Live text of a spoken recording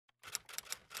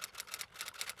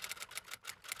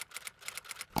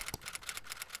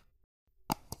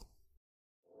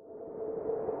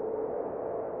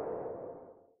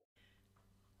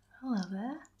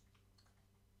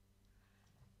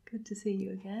Good to see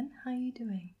you again. How are you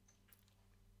doing?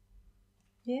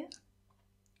 Yeah?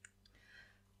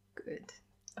 Good.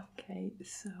 Okay,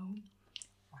 so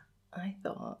I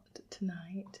thought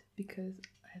tonight, because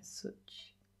I had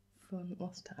such fun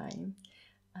last time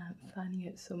finding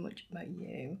out so much about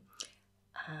you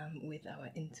with our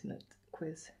intimate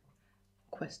quiz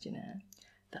questionnaire,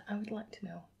 that I would like to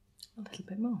know a little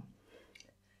bit more.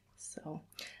 So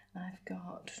I've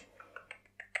got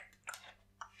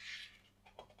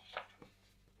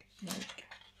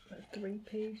like 3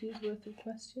 pages worth of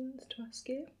questions to ask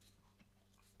you,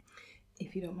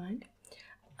 if you don't mind,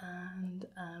 and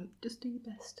just do your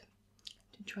best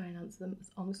to try and answer them as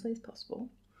honestly as possible,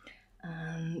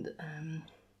 and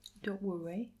don't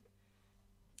worry,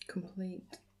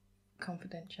 complete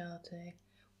confidentiality.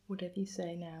 Whatever you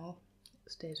say now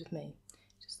stays with me.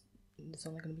 Just, there's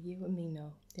only going to be you and me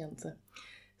know the answer.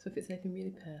 So if it's anything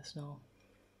really personal,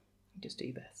 just do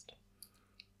your best.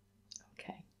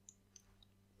 Okay.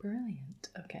 Brilliant.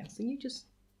 Okay, so you just,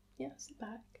 sit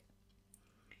back.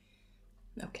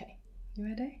 Okay, you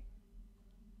ready?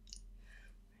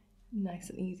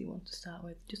 Nice and easy one to start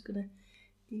with. Just gonna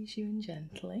ease you in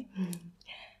gently.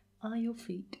 Are your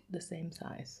feet the same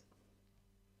size?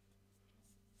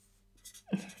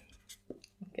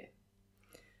 Okay.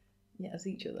 Yeah, as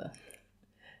each other.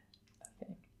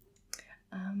 Okay.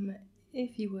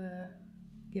 If you were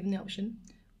given the option,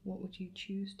 what would you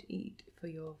choose to eat for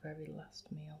your very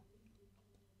last meal?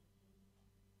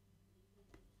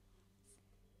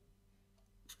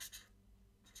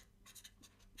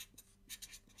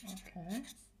 Okay.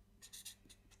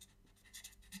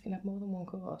 You can have more than one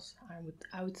course. I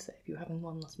would say if you're having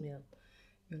one last meal,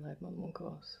 you're allowed more than one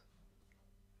course.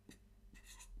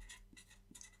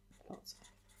 Thoughts?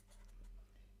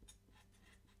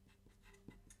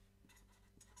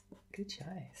 Good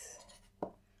choice.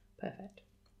 Perfect.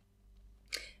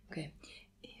 Okay,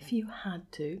 if you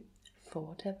had to, for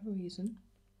whatever reason,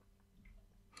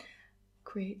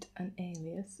 create an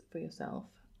alias for yourself,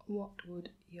 what would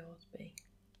yours be?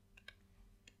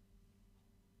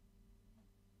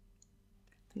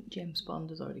 I think James Bond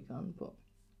has already gone, but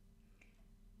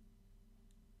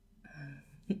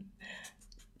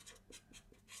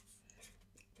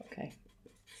okay,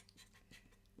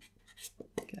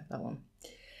 you can have that one.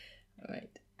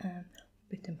 Alright,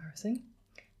 bit embarrassing.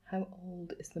 How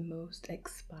old is the most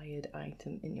expired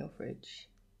item in your fridge?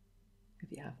 If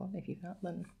you have one, if you've not,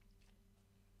 then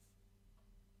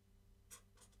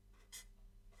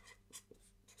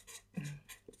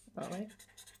alright.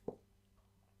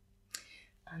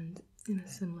 And in a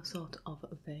similar sort of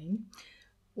vein,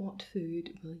 what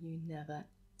food will you never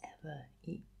ever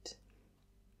eat?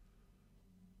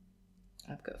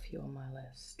 I've got a few on my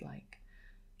list, like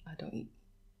I don't eat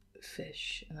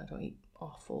fish and I don't eat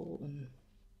offal, and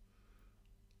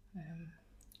I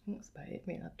think that's about it.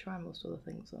 I mean, I'd try most other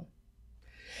things though.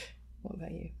 What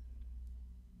about you?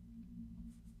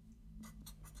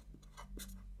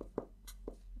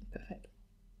 Perfect.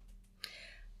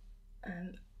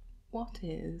 And what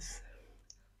is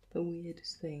the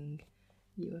weirdest thing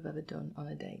you have ever done on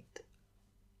a date?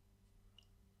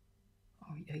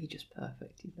 Or are you just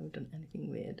perfect? You've never done anything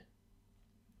weird?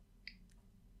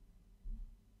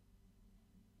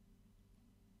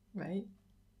 Right?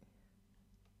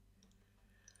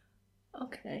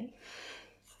 Okay.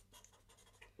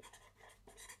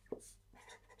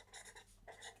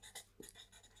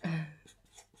 Oh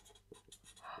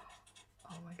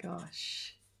my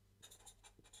gosh.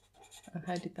 And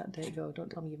how did that date go?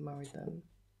 Don't tell me you've married them.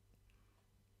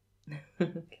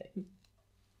 Okay.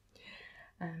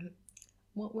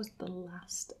 What was the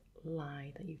last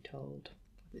lie that you told?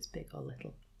 Whether it's big or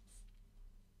little?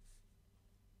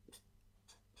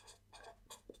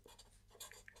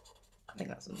 I think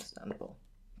that's understandable.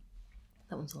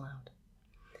 That one's allowed.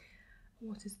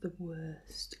 What is the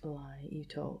worst lie you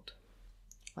told?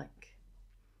 Like,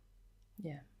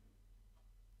 yeah.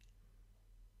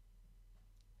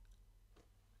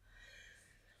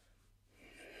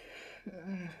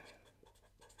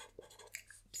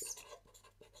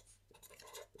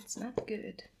 It's not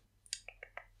good.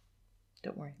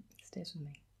 Don't worry, it stays with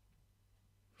me.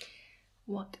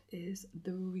 What is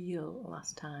the real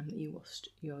last time that you washed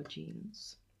your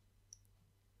jeans?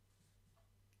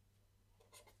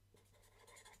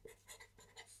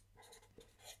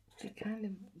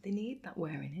 They need that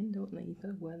wearing in, don't they? You've got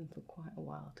to wear them for quite a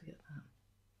while to get that.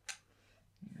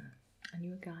 Yeah. And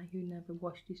you're a guy who never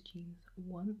washed his jeans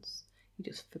once. He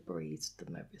just Febrezed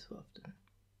them every so often.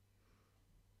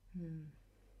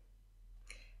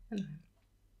 Anyway.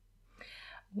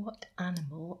 What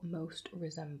animal most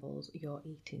resembles your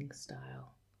eating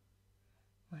style?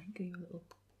 Like, are you a little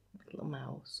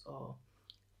mouse or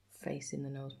facing the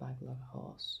nosebag like a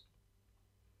horse?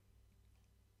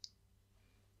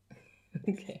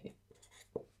 Okay.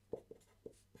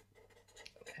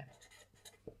 Okay.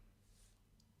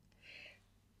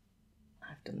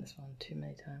 I've done this one too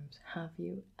many times. Have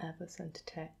you ever sent a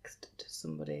text to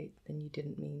somebody then you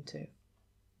didn't mean to?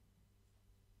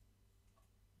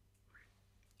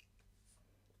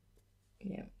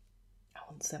 Yeah. I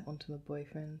once sent one to my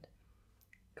boyfriend,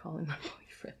 calling my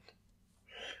boyfriend.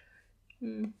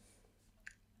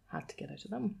 Had to get out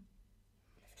of that one.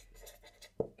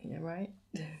 Yeah, right?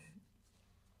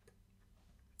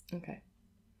 Okay.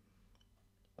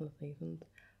 Lovely.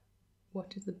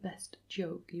 What is the best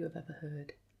joke you have ever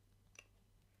heard?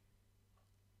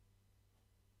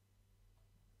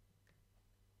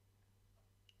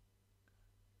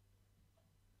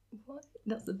 What?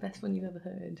 That's the best one you've ever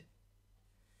heard?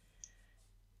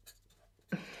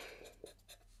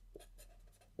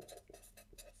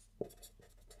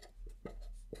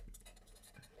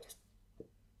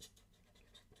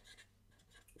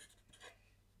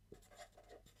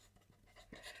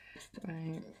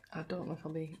 Right, I don't know if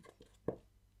I'll be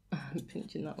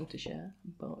pinching that one to share,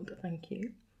 but thank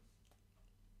you.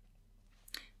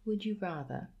 Would you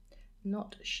rather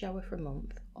not shower for a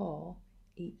month or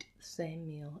eat the same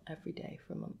meal every day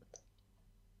for a month?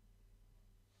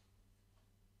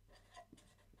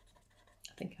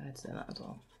 I think I'd say that as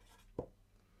well.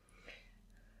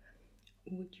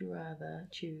 Would you rather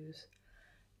choose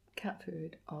cat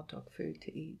food or dog food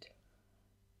to eat?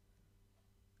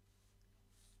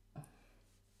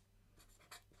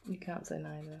 You can't say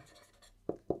neither.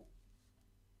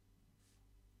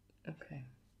 Okay.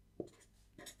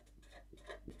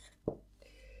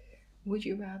 Would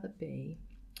you rather be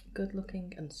good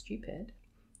looking and stupid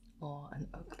or an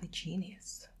ugly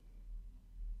genius?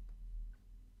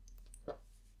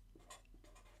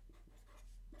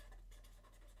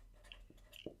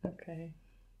 Okay.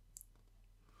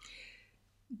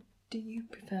 Do you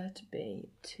prefer to be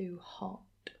too hot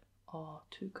or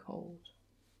too cold?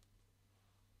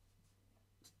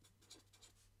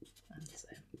 And the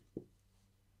same.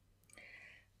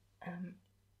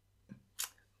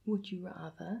 Would you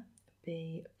rather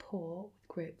be poor with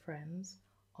great friends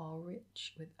or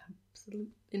rich with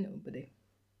absolutely nobody?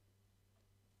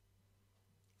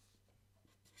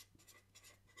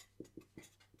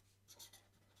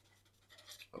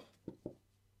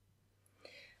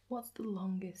 What's the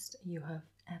longest you have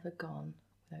ever gone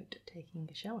without taking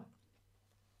a shower?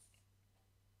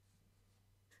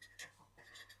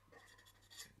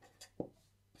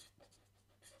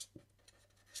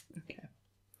 Okay.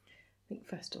 I think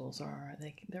festivals are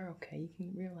alright. They're okay. You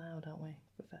can be allowed, aren't we,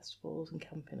 for festivals and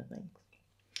camping and things.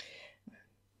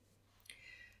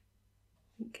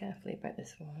 Think carefully about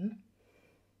this one.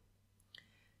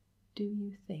 Do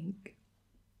you think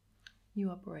you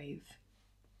are brave?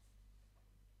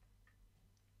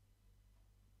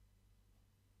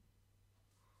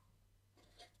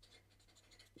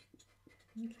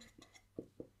 Okay.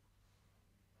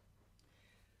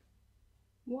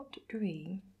 What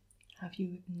dream have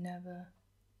you never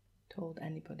told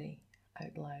anybody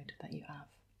out loud that you have?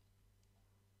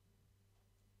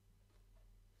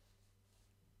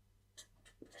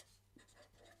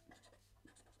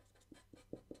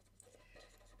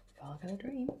 We've all got a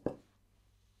dream.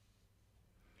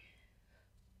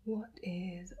 What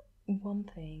is one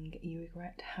thing you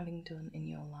regret having done in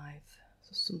your life?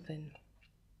 So something,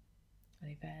 an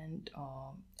event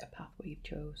or a pathway you've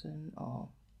chosen or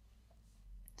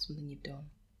something you've done.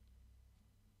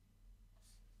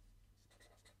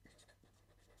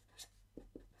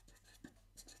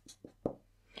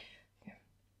 Okay.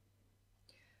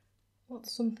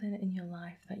 What's something in your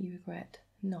life that you regret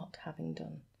not having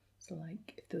done? So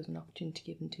like if there was an opportunity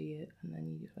given to you and then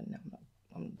you just went, no,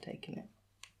 I'm not taking it.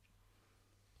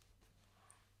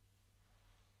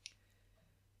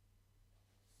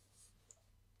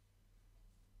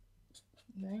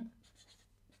 Right?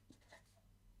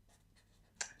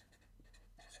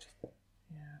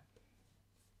 Yeah.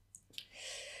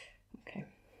 Okay.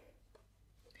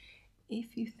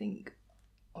 If you think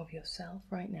of yourself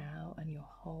right now and your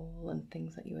whole and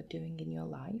things that you are doing in your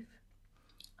life,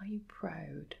 are you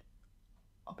proud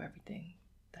of everything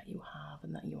that you have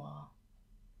and that you are?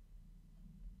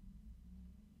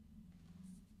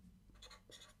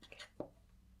 Okay.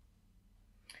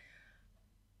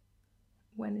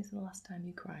 When is the last time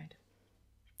you cried?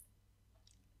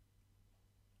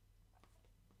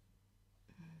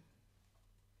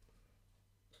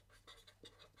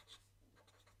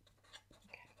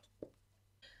 Okay.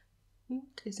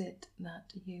 What is it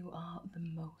that you are the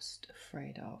most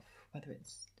afraid of? Whether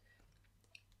it's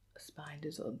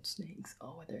spiders or snakes,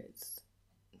 or whether it's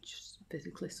just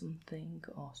physically something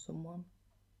or someone.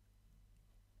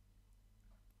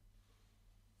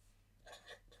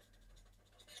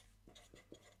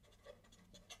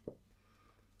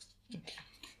 Okay.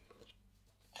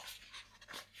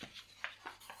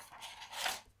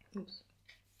 Oops.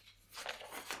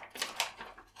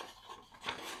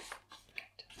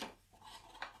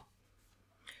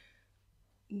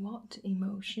 What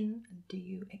emotion do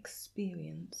you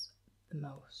experience the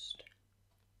most?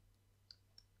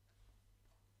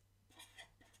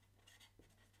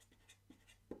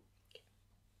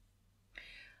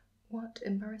 What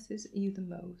embarrasses you the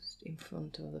most in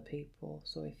front of other people?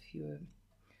 So if you're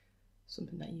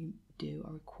something that you do,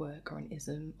 or a quirk or an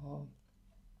ism, or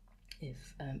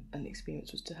if an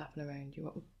experience was to happen around you,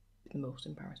 what would be the most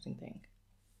embarrassing thing?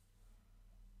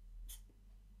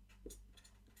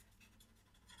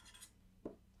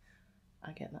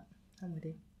 I get that. I'm with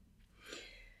you.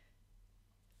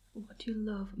 What do you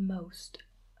love most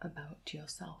about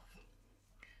yourself?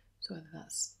 So whether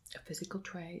that's a physical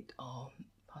trait or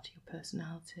part of your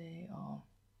personality, or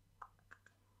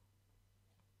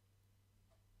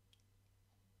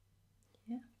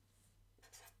yeah.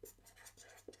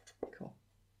 Cool.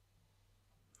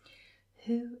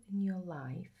 Who in your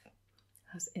life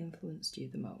has influenced you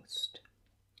the most?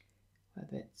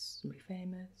 Whether it's somebody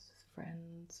famous,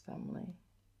 friends, family.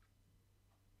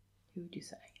 Who would you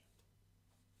say?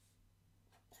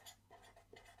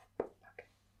 Okay.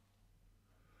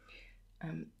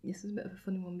 This is a bit of a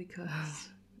funny one because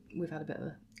we've had a bit of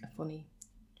a funny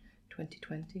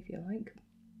 2020, if you like.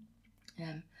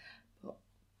 But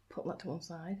put that to one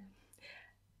side.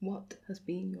 What has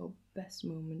been your best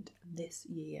moment this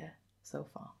year so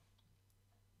far?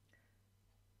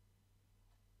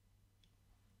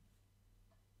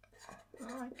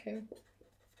 Alright, okay.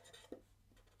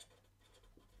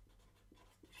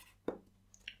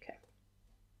 Okay.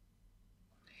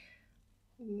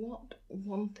 What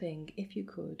one thing, if you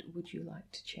could, would you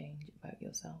like to change about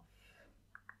yourself?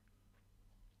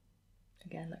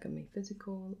 Again, that can be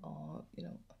physical, or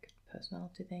like a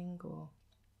personality thing, or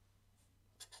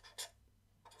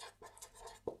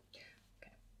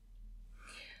okay.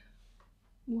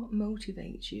 What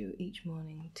motivates you each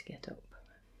morning to get up?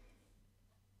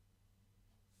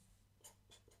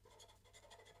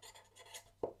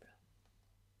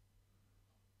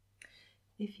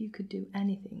 If you could do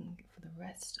anything for the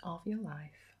rest of your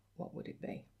life, what would it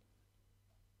be?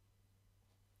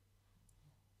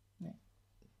 Yeah.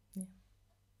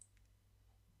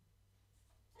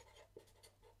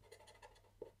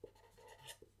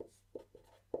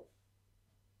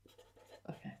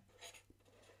 Okay.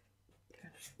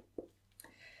 Good.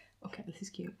 Okay, this is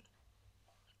cute.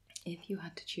 If you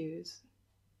had to choose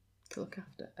to look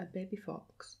after a baby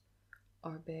fox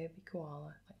or a baby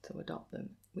koala, like to adopt them,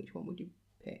 which one would you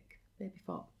pick? Baby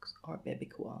fox or a baby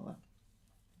koala?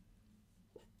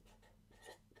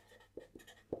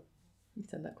 You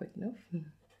said that quick enough.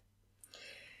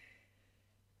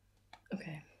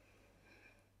 Okay.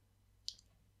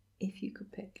 If you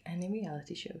could pick any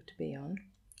reality show to be on,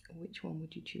 which one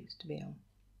would you choose to be on?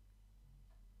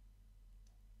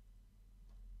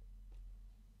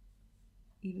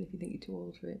 Even if you think you're too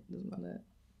old for it, doesn't matter.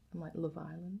 I might Love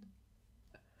Island.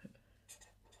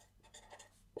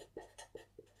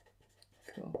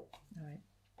 Cool. Alright.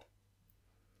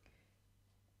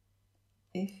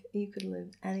 If you could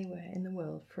live anywhere in the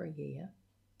world for a year,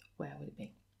 where would it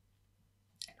be?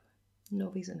 Anywhere. No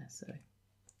visa necessary.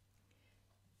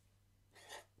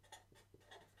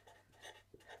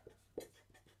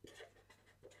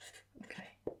 Okay.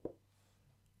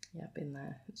 Yeah, I've been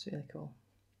there. It's really cool.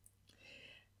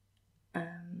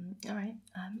 Alright.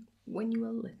 When you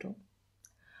were little,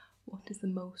 what is the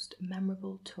most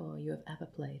memorable toy you have ever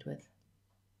played with?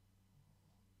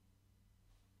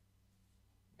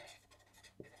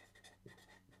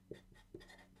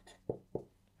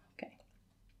 Okay.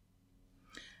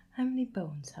 How many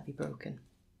bones have you broken?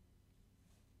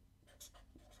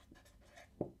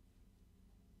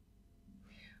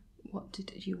 What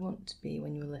did you want to be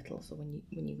when you were little? So when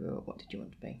you grew up, what did you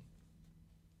want to be?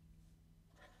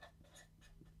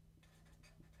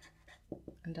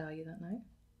 And are you that now?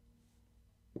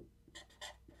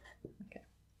 Okay.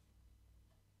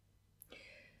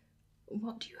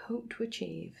 What do you hope to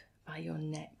achieve by your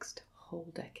next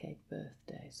whole decade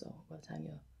birthday? So by the time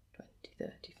you're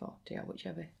 20, 30, 40, or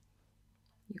whichever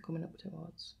you're coming up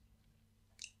towards.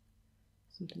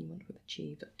 Something you want to have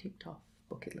achieved or ticked off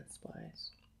bucket list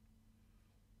wise.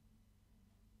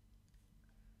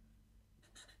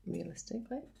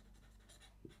 Realistically,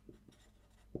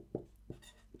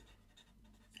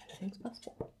 anything's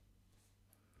possible.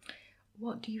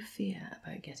 What do you fear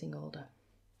about getting older?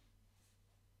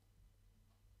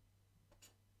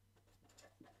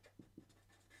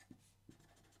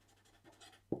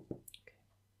 Okay.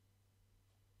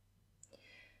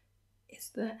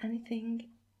 Is there anything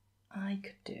I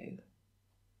could do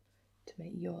to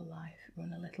make your life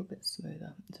run a little bit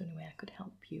smoother? Is there any way I could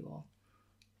help you or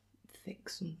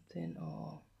fix something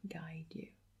or guide you?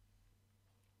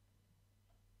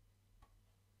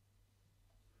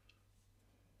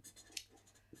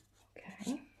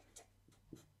 Okay.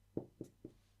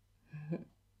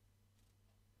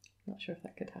 Not sure if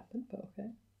that could happen, but okay.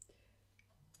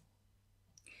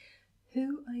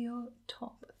 Who are your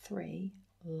top 3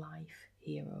 life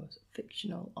heroes,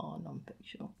 fictional or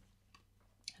non-fictional?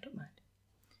 I don't mind.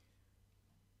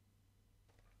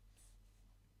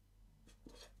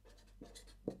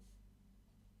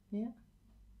 Yeah.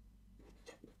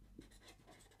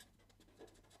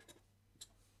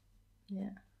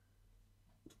 Yeah.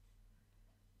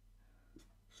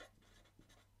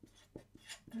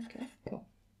 Okay, cool.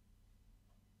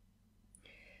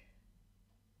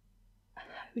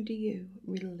 How do you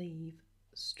relieve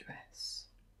stress?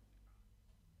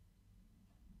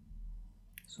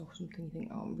 So something you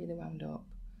think, oh, I'm really wound up.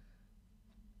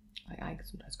 Like I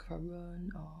sometimes go for a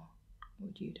run, or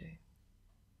what do you do?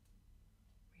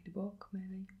 Read a book,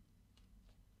 maybe?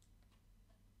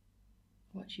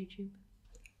 Watch YouTube?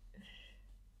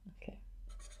 Okay.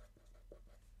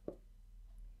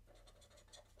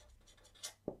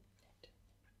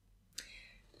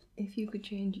 If you could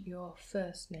change your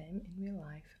first name in real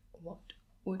life, what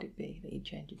would it be that you'd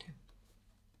change it to?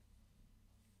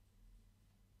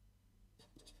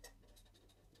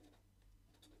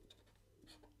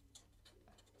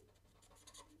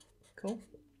 Cool.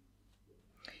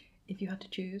 If you had to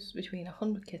choose between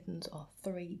 100 kittens or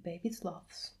 3 baby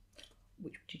sloths,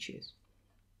 which would you choose?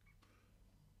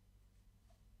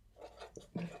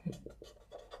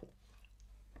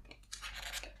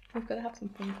 We've got to have some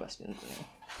fun questions.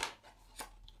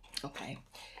 Okay,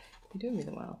 you're doing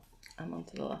really well. I'm on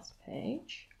to the last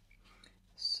page.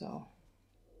 So,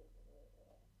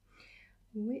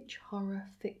 which horror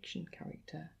fiction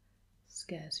character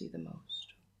scares you the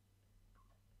most?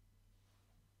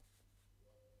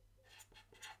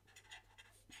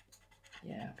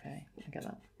 Yeah, okay, I get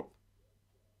that.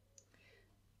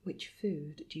 Which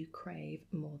food do you crave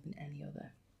more than any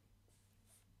other?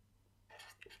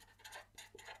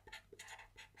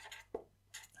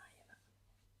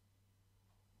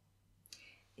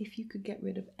 If you could get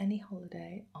rid of any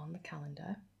holiday on the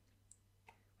calendar,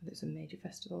 whether it's a major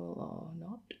festival or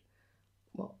not,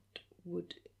 what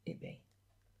would it be?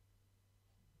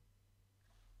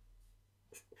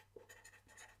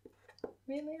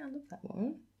 Really? I love that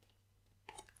one.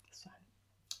 That's fine.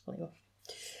 I'll let you off.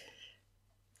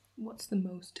 What's the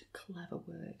most clever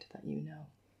word that you know?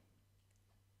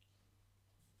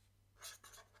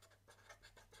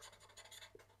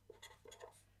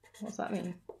 What's that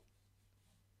mean?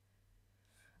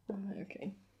 Oh,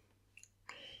 okay.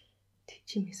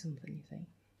 Teaching me something, you think?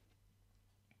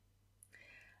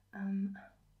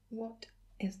 What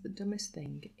is the dumbest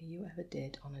thing you ever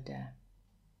did on a dare?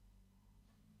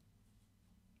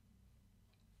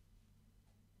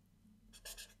 Okay.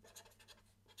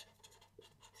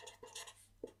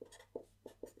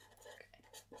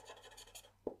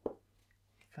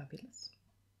 Fabulous.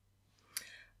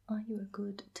 Are you a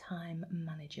good time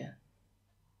manager?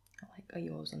 Like, are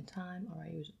you always on time, or are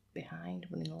you behind,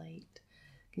 running late?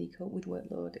 Can you cope with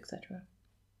workload, etc.?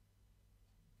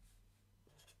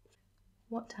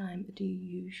 What time do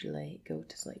you usually go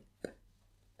to sleep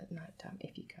at night time,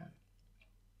 if you can?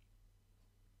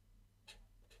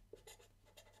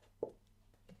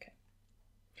 Okay.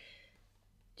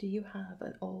 Do you have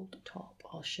an old top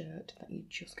or shirt that you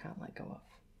just can't let go of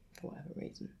for whatever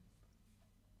reason?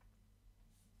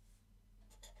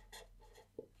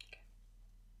 Okay.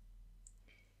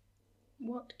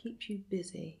 What keeps you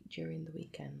busy during the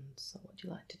weekends? What do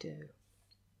you like to do?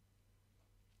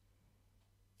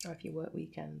 Or if you work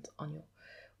weekends, on your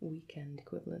weekend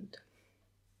equivalent.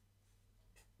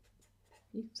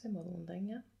 You can say more than one thing,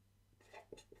 yeah?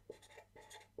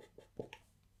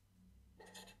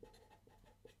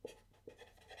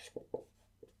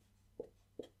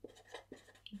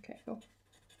 Okay, cool.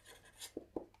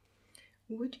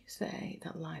 Would you say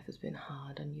that life has been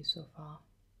hard on you so far?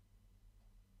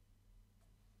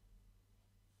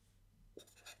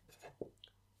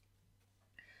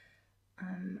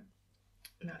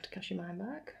 Now to cast your mind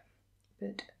back,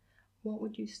 but what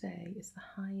would you say is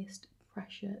the highest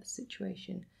pressure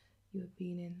situation you have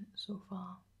been in so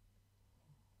far?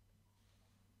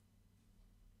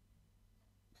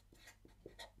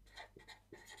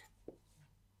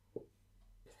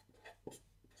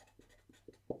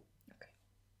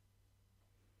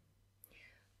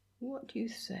 What do you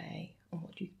say and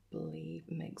what do you believe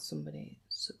makes somebody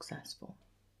successful?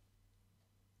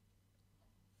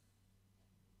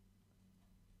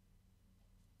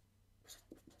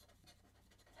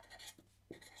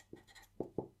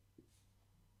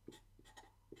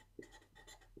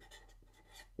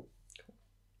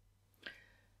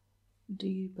 Do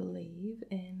you believe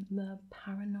in the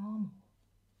paranormal?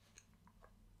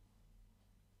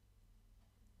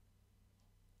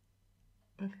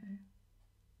 Okay.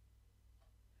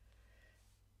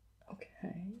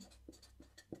 Okay.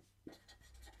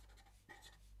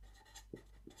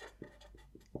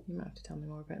 You might have to tell me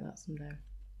more about that someday.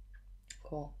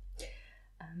 Cool.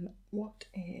 What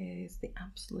is the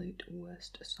absolute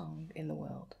worst song in the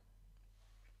world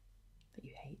that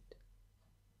you hate?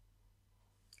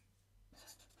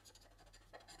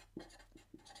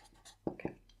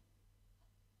 Okay.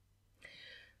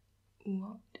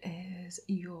 What is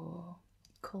your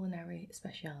culinary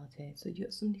speciality? So you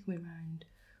got somebody coming around,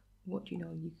 what do you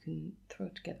know you can throw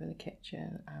together in the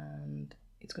kitchen and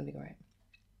it's going to be great?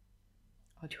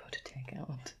 Or do you want to take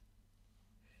out?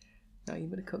 No, you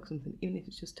better cook something, even if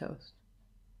it's just toast.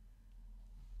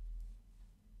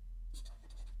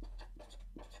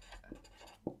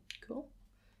 Cool.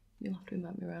 You'll have to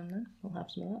invite me around then. I'll have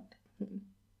some of that.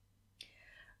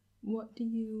 What do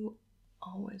you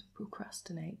always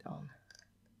procrastinate on?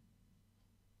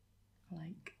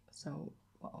 Like, so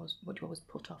what do you always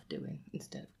put off doing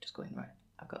instead of just going, right,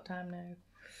 I've got time now?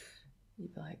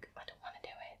 You'd be like, I don't want to do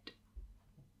it.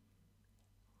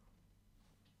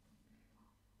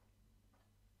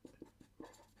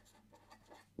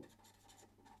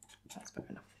 That's fair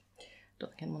enough.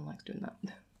 Don't think anyone likes doing that.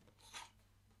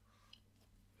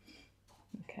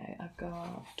 Okay, I've got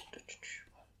 1, 2,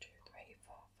 3,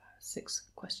 4, 5, 6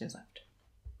 questions left.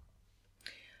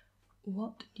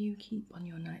 What do you keep on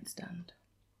your nightstand?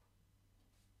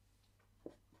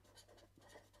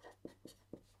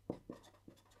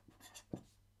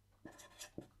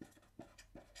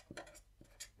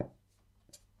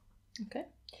 Okay.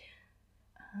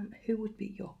 Who would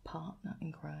be your partner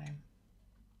in crime?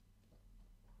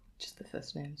 Just the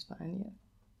first name's fine, yeah.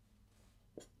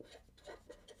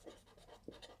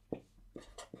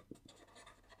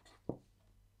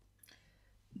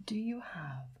 Do you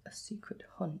have a secret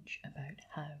hunch about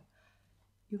how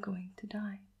you're going to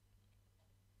die?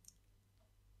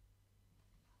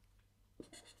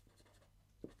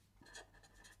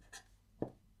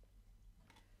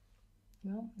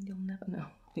 Well, you'll never know.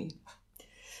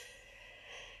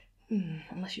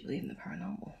 Unless you believe in the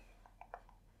paranormal.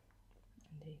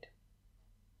 Indeed.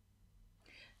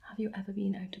 Have you ever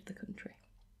been out of the country?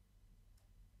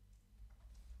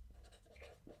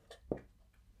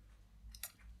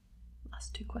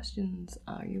 Last 2 questions.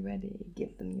 Are you ready?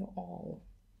 Give them your all.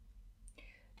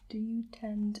 Do you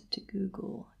tend to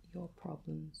Google your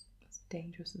problems, as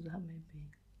dangerous as that may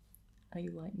be? Are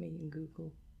you like me and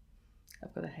Google,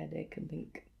 I've got a headache, and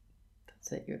think,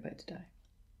 that's it, you're about to die?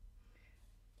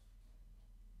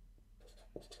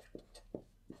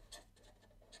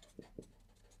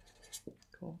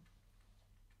 Cool.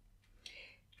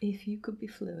 If you could be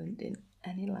fluent in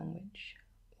any language,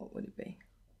 what would it be?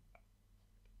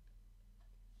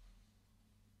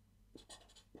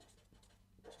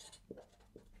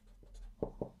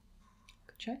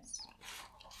 Good choice.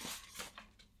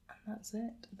 And that's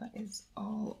it. That is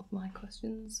all of my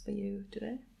questions for you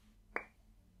today.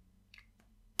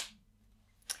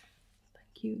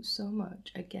 Thank you so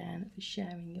much again for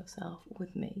sharing yourself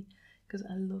with me, because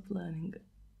I love learning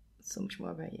so much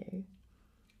more about you.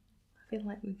 I feel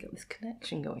like we've got this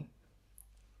connection going.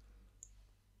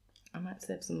 I might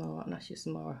save some more and ask you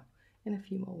some more in a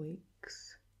few more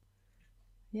weeks.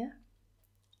 Yeah?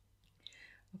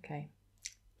 Okay.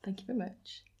 Thank you very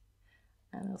much,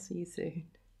 and I'll see you soon.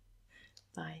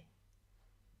 Bye.